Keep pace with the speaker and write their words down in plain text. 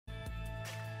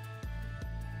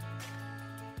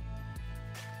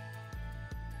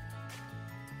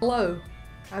Hello,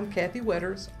 I'm Kathy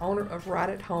Kwetters, owner of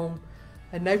Right at Home,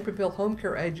 a Naperville home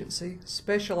care agency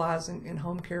specializing in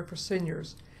home care for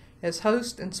seniors. As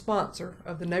host and sponsor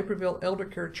of the Naperville Elder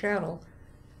Care channel,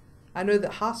 I know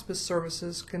that hospice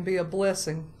services can be a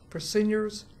blessing for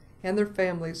seniors and their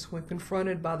families when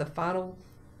confronted by the final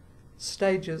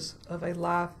stages of a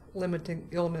life-limiting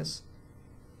illness.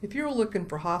 If you're looking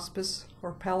for hospice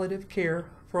or palliative care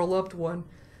for a loved one,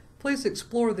 please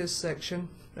explore this section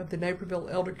of the Naperville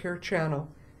Elder Care channel.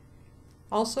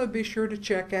 Also be sure to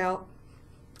check out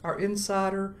our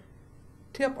insider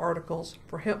tip articles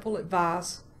for helpful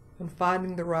advice on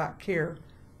finding the right care.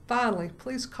 Finally,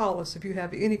 please call us if you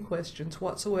have any questions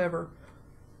whatsoever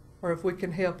or if we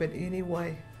can help in any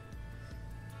way.